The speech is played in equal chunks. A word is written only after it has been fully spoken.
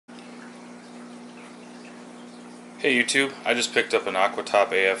Hey YouTube, I just picked up an Aquatop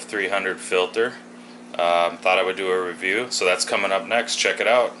AF300 filter. Thought I would do a review, so that's coming up next. Check it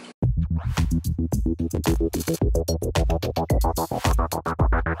out.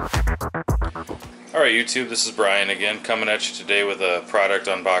 Alright YouTube, this is Brian again, coming at you today with a product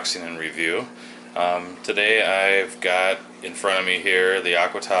unboxing and review. Today I've got in front of me here the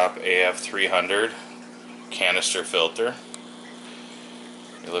Aquatop AF300 canister filter.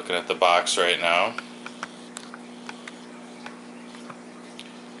 You're looking at the box right now.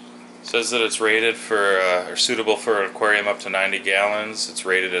 It says that it's rated for or suitable for an aquarium up to 90 gallons. It's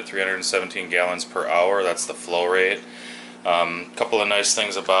rated at 317 gallons per hour. That's the flow rate. A couple of nice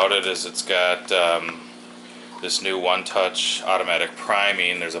things about it is it's got this new one-touch automatic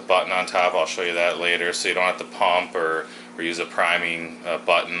priming. There's a button on top. I'll show you that later, so you don't have to pump or use a priming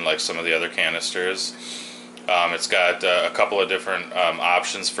button like some of the other canisters. It's got a couple of different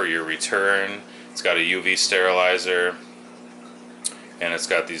options for your return. It's got a UV sterilizer. And it's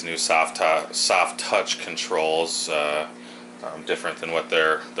got these new soft touch controls, different than what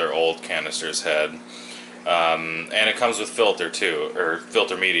their old canisters had. And it comes with filter too, or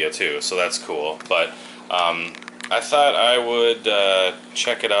filter media too, so that's cool. But I thought I would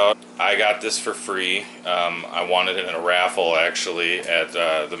check it out. I got this for free. I won it in a raffle actually at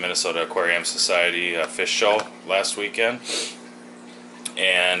the Minnesota Aquarium Society fish show last weekend.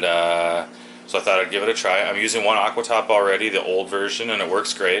 And so I thought I'd give it a try. I'm using one Aquatop already, the old version, and it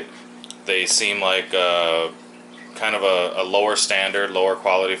works great. They seem like kind of a lower standard, lower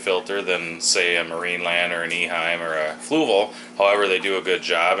quality filter than, say, a Marineland or an Eheim or a Fluval. However, they do a good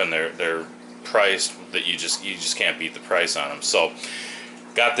job, and they're priced that you just can't beat the price on them. So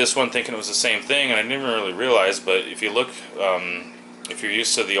got this one thinking it was the same thing, and I didn't really realize. But if you look, if you're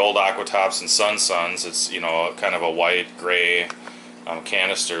used to the old Aquatops and Suns, it's kind of a white gray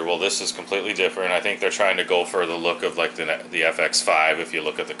canister. Well, this is completely different. I think they're trying to go for the look of like the FX5 if you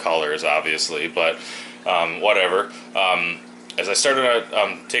look at the colors, obviously, but whatever. As I started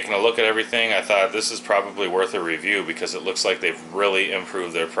out taking a look at everything, I thought this is probably worth a review because it looks like they've really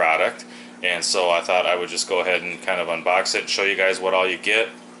improved their product, and so I thought I would just go ahead and kind of unbox it, show you guys what all you get,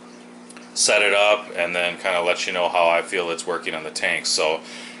 set it up, and then kind of let you know how I feel it's working on the tank. So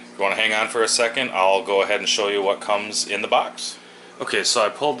if you want to hang on for a second, I'll go ahead and show you what comes in the box. Okay, so I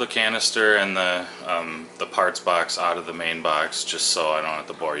pulled the canister and the parts box out of the main box just so I don't have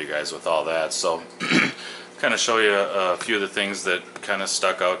to bore you guys with all that. So kind of show you a few of the things that kind of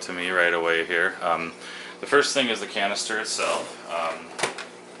stuck out to me right away here. The first thing is the canister itself.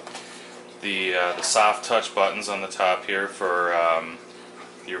 The soft touch buttons on the top here for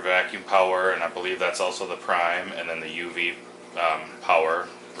your vacuum power, and I believe that's also the prime, and then the UV power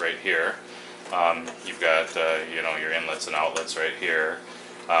right here. You've got your inlets and outlets right here,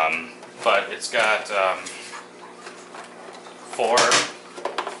 but it's got four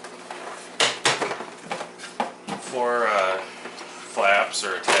flaps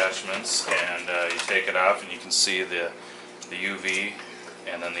or attachments, and you take it off and you can see the UV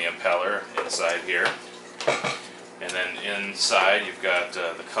and then the impeller inside here. And then inside you've got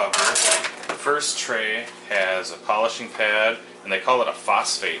the cover. The first tray has a polishing pad, and they call it a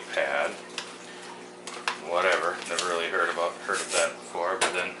phosphate pad. Whatever, never really heard of that before.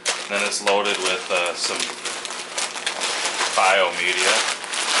 But then it's loaded with some bio media,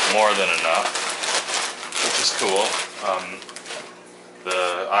 more than enough, which is cool.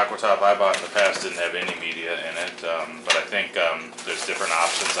 The Aquatop I bought in the past didn't have any media in it, but I think there's different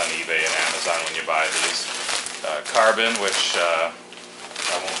options on eBay and Amazon when you buy these. Carbon, which I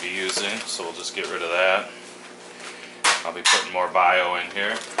won't be using, so we'll just get rid of that. I'll be putting more bio in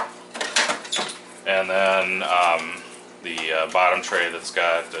here. And then the bottom tray that's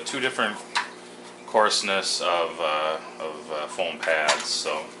got two different coarseness of foam pads.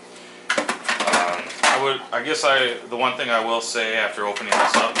 So the one thing I will say after opening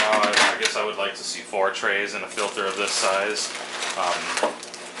this up now, I guess I would like to see 4 trays in a filter of this size.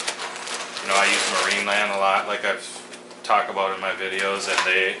 I use Marineland a lot, like I've talked about in my videos,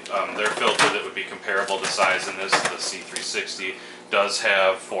 and their filter that would be comparable to size in this, the C360, does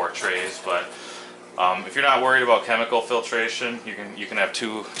have 4 trays, but if you're not worried about chemical filtration, you can have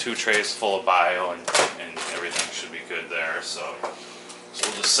two trays full of bio, and everything should be good there. So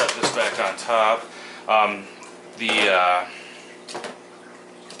we'll just set this back on top. I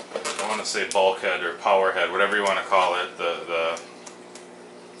want to say bulkhead or power head, whatever you want to call it.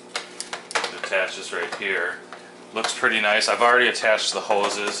 It attaches right here. Looks pretty nice. I've already attached the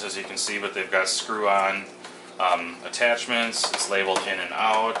hoses, as you can see, but they've got screw-on attachments. It's labeled in and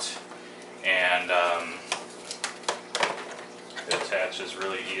out. And it attaches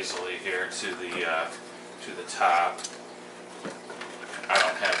really easily here to the to the top. I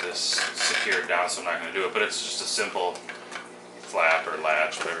don't have this secured down, so I'm not going to do it, but it's just a simple flap or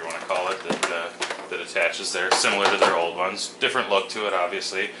latch, whatever you want to call it, that attaches there, similar to their old ones. Different look to it,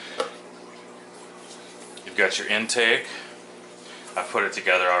 obviously. You've got your intake. I put it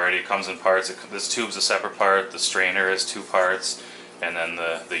together already. It comes in parts. This tube's a separate part. The strainer is 2 parts, and then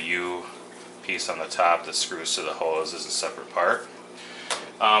the U piece on the top that screws to the hose is a separate part.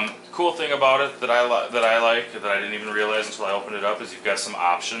 Cool thing about it that I like, that I didn't even realize until I opened it up, is you've got some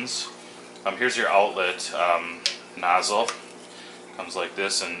options. Here's your outlet nozzle. Comes like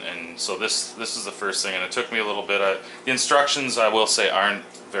this, and so this is the first thing, and it took me a little bit. The instructions, I will say, aren't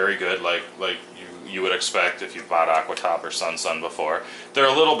very good, like you would expect if you've bought Aquatop or Sun before. They're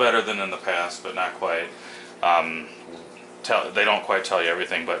a little better than in the past, but not quite. They don't quite tell you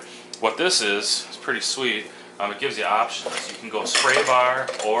everything, but what this is pretty sweet. It gives you options. You can go spray bar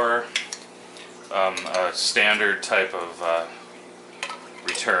or a standard type of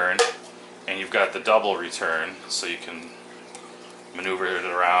return, and you've got the double return, so you can maneuver it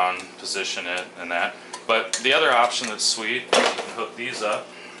around, position it, and that. But the other option that's sweet, you can hook these up.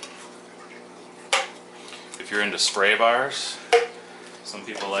 If you're into spray bars, some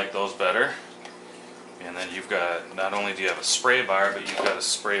people like those better. And then you've got, not only do you have a spray bar, but you've got a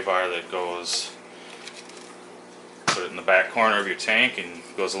spray bar that goes, put it in the back corner of your tank and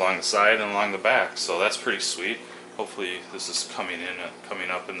goes along the side and along the back. So that's pretty sweet. Hopefully this is coming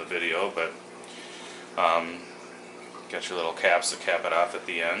up in the video, but got your little caps that cap it off at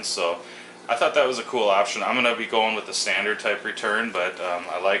the end. So I thought that was a cool option. I'm going to be going with the standard type return, but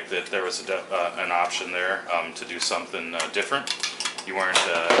I like that there was an option there to do something different. You weren't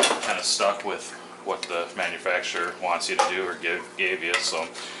kind of stuck with what the manufacturer wants you to do or gave you. So,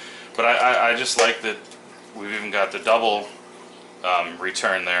 but I just like that we've even got the double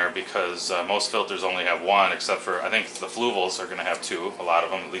return there, because most filters only have one, except for, I think the Fluvels are going to have 2, a lot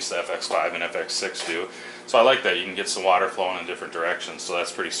of them, at least the FX5 and FX6 do. So I like that. You can get some water flowing in different directions, so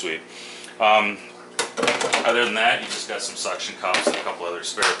that's pretty sweet. Other than that, you just got some suction cups and a couple other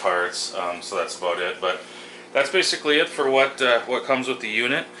spare parts, so that's about it. But that's basically it for what comes with the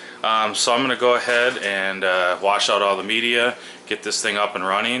unit. So I'm going to go ahead and wash out all the media, get this thing up and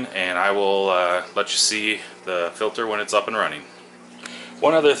running, and I will let you see the filter when it's up and running.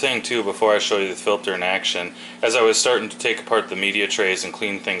 One other thing too, before I show you the filter in action, as I was starting to take apart the media trays and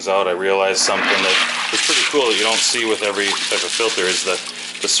clean things out, I realized something that was pretty cool that you don't see with every type of filter, is the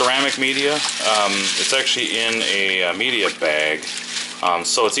ceramic media. It's actually in a media bag.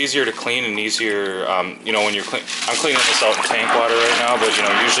 So it's easier to clean and easier, you know, when you're I'm cleaning this out in tank water right now, but you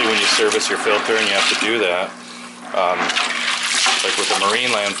know, usually when you service your filter and you have to do that, like with the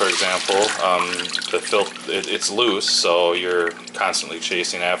marine land, for example, it's loose, so you're constantly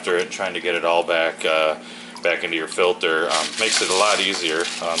chasing after it and trying to get it all back into your filter. Makes it a lot easier.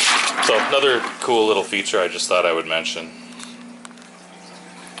 So another cool little feature I just thought I would mention.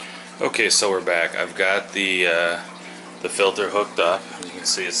 Okay, so we're back. I've got the filter hooked up. You can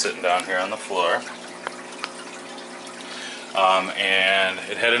see it's sitting down here on the floor. And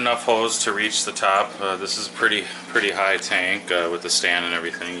it had enough hose to reach the top. This is a pretty high tank with the stand and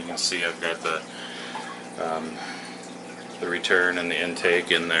everything. You can see I've got the return and the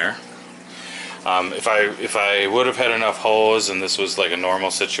intake in there. If I would have had enough hose and this was like a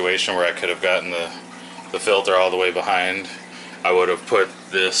normal situation where I could have gotten the filter all the way behind, I would have put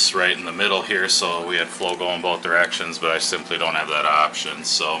this right in the middle here so we had flow going both directions, but I simply don't have that option.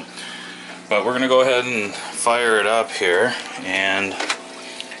 So, but we're going to go ahead and fire it up here, and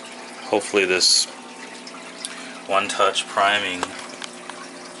hopefully this one-touch priming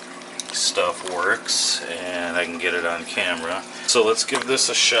stuff works and I can get it on camera. So let's give this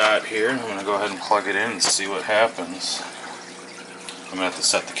a shot here. I'm going to go ahead and plug it in and see what happens. I'm going to have to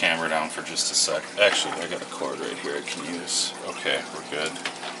set the camera down for just a sec. Actually, I got a cord right here I can use. Okay, we're good.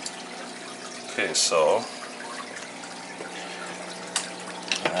 Okay, so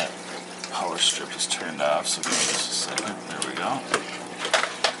that power strip is turned off, so give me just a second. There we go.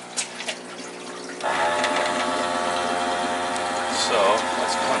 So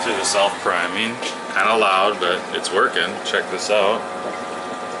let's go through the self-priming. Kind of loud, but it's working. Check this out.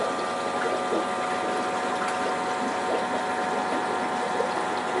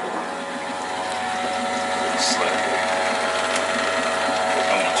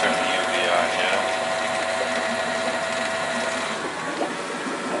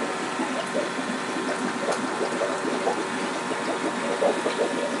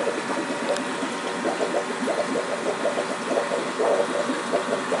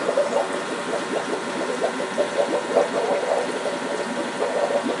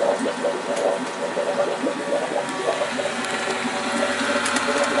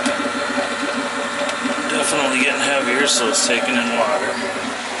 so it's taking in water.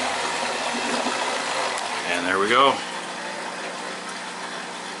 And there we go.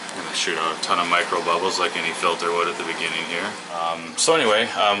 I'm gonna shoot out a ton of micro bubbles like any filter would at the beginning here. So anyway,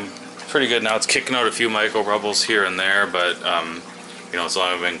 pretty good now. It's kicking out a few micro bubbles here and there, but you know, it's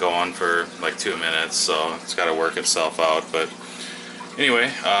only been going for like 2 minutes, so it's got to work itself out. But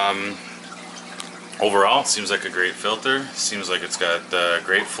anyway, overall, it seems like a great filter. Seems like it's got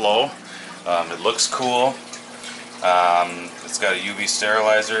great flow. It looks cool. It's got a UV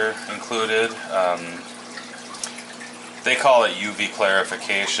sterilizer included. They call it UV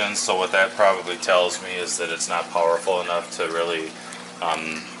clarification, so what that probably tells me is that it's not powerful enough to really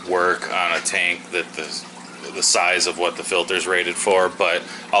work on a tank that the size of what the filter is rated for, but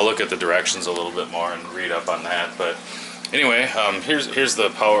I'll look at the directions a little bit more and read up on that. But anyway, here's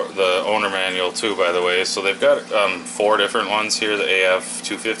the owner manual too, by the way. So they've got 4 different ones here: the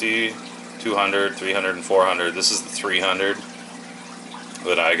AF250, 200, 300, and 400. This is the 300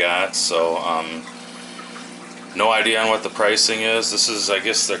 that I got. So no idea on what the pricing is. This is, I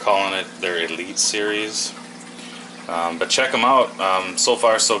guess they're calling it their Elite Series. But check them out. So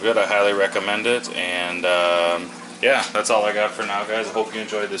far so good. I highly recommend it. And yeah, that's all I got for now, guys. I hope you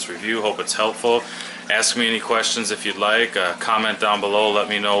enjoyed this review. Hope it's helpful. Ask me any questions if you'd like. Comment down below. Let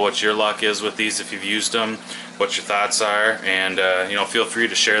me know what your luck is with these if you've used them, what your thoughts are, and you know, feel free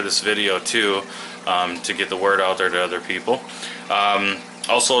to share this video too, to get the word out there to other people.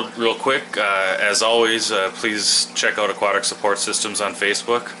 Also, real quick, as always, please check out Aquatic Support Systems on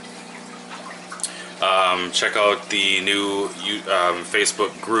Facebook. Check out the new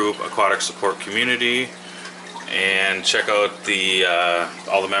Facebook group, Aquatic Support Community, and check out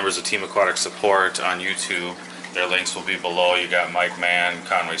all the members of Team Aquatic Support on YouTube. Their links will be below. You got Mike Mann,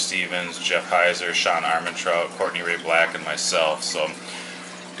 Conway Stevens, Jeff Heiser, Sean Armentrout, Courtney Ray Black, and myself. So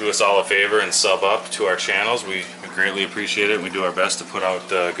do us all a favor and sub up to our channels. We greatly appreciate it. We do our best to put out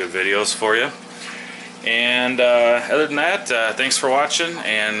good videos for you. And other than that, thanks for watching,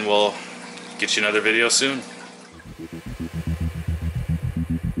 and we'll get you another video soon.